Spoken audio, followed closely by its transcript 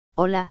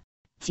Hola,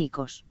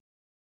 chicos.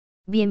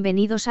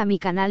 Bienvenidos a mi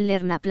canal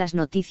Lernap. Las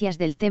noticias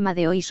del tema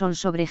de hoy son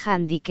sobre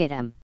Hande y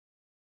Kerem.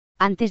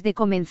 Antes de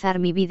comenzar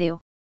mi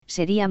vídeo,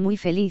 sería muy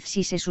feliz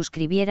si se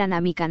suscribieran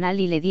a mi canal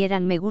y le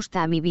dieran me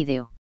gusta a mi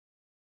vídeo.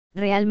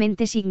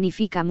 Realmente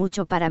significa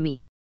mucho para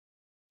mí.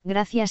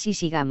 Gracias y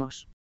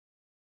sigamos.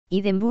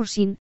 Çiğdem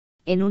Bürsin,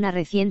 en una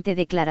reciente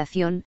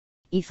declaración,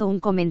 hizo un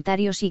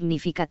comentario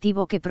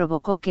significativo que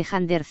provocó que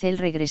Hande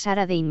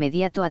regresara de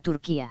inmediato a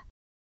Turquía.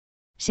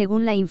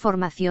 Según la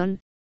información,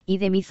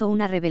 Çiğdem hizo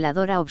una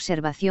reveladora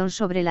observación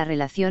sobre la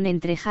relación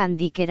entre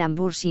Hande y Çiğdem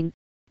Bürsin,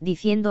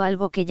 diciendo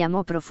algo que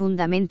llamó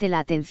profundamente la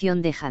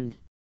atención de Hande.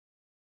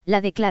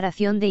 La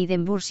declaración de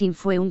Çiğdem Bürsin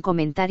fue un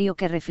comentario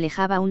que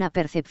reflejaba una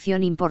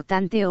percepción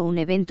importante o un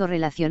evento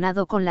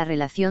relacionado con la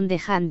relación de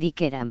Hande y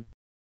Kerem.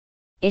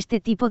 Este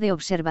tipo de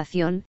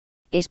observación,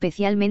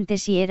 especialmente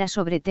si era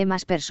sobre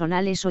temas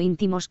personales o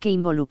íntimos que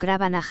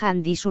involucraban a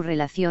Hande y su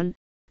relación,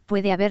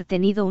 puede haber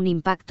tenido un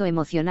impacto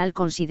emocional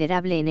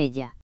considerable en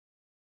ella.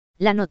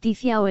 La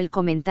noticia o el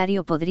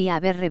comentario podría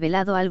haber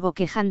revelado algo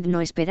que Hande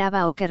no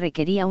esperaba o que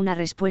requería una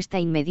respuesta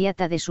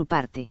inmediata de su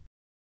parte.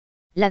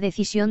 La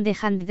decisión de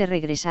Hande de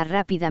regresar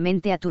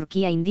rápidamente a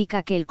Turquía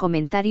indica que el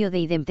comentario de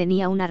Çiğdem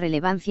tenía una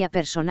relevancia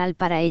personal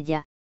para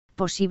ella,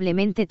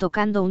 posiblemente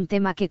tocando un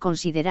tema que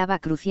consideraba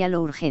crucial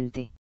o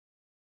urgente.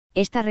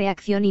 Esta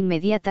reacción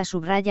inmediata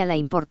subraya la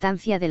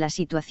importancia de la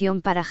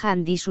situación para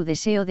Hande y su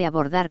deseo de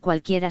abordar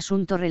cualquier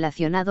asunto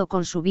relacionado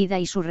con su vida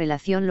y su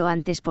relación lo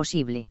antes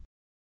posible.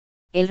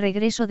 El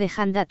regreso de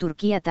Hande a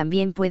Turquía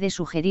también puede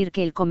sugerir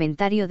que el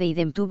comentario de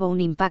Çiğdem tuvo un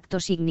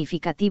impacto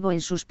significativo en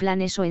sus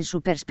planes o en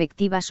su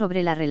perspectiva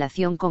sobre la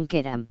relación con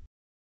Kerem.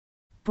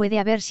 Puede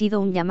haber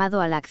sido un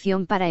llamado a la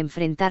acción para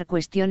enfrentar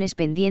cuestiones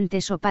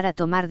pendientes o para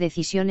tomar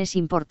decisiones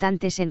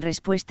importantes en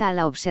respuesta a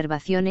la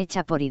observación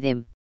hecha por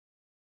Çiğdem.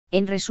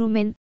 En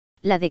resumen,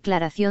 la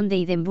declaración de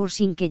Çiğdem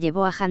Bürsin que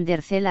llevó a Hande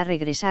a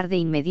regresar de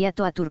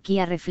inmediato a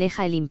Turquía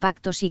refleja el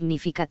impacto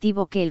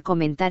significativo que el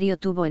comentario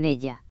tuvo en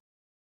ella.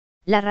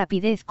 La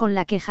rapidez con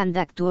la que Hande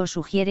actuó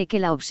sugiere que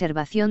la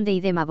observación de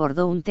Çiğdem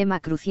abordó un tema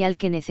crucial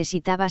que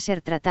necesitaba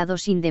ser tratado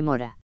sin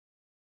demora.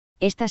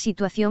 Esta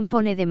situación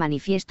pone de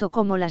manifiesto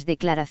cómo las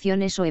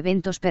declaraciones o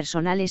eventos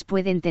personales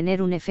pueden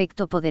tener un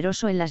efecto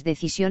poderoso en las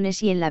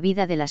decisiones y en la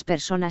vida de las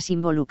personas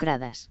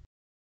involucradas.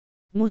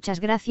 Muchas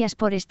gracias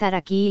por estar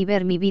aquí y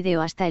ver mi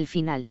vídeo hasta el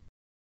final.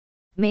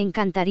 Me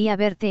encantaría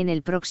verte en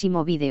el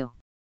próximo vídeo.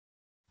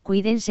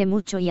 Cuídense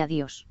mucho y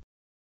adiós.